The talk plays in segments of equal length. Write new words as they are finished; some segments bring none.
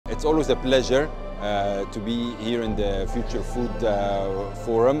It's always a pleasure to be here in the Future Food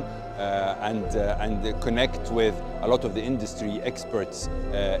Forum and connect with a lot of the industry experts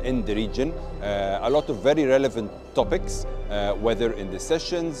in the region. A lot of very relevant topics, whether in the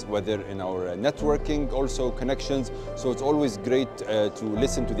sessions, whether in our networking, also connections. So it's always great to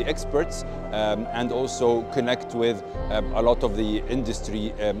listen to the experts and also connect with a lot of the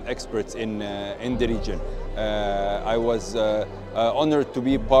industry experts in the region. I was honored to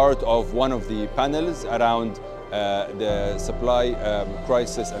be part of one of the panels around the supply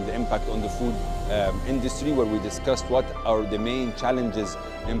crisis and the impact on the food industry, where we discussed what are the main challenges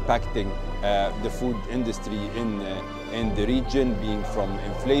impacting the food industry in the region, being from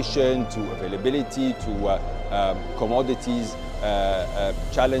inflation to availability to commodities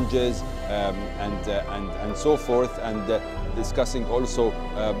challenges and so forth, and discussing also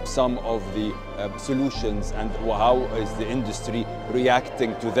some of the solutions and how is the industry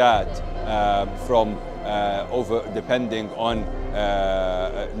reacting to that, from depending on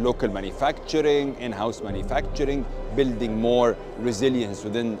local manufacturing, in-house manufacturing, building more resilience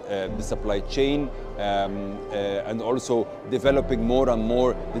within the supply chain, and also developing more and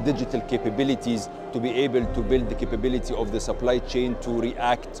more the digital capabilities to be able to build the capability of the supply chain to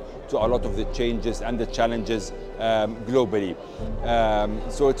react to a lot of the changes and the challenges globally.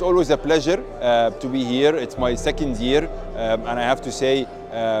 So it's always a pleasure to be here. It's my second year, and I have to say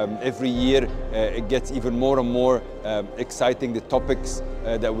every year it gets even more and more exciting, the topics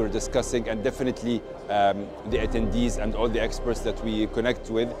that we're discussing, and definitely the attendees and all the experts that we connect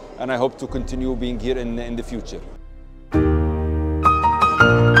with, and I hope to continue being here in the future.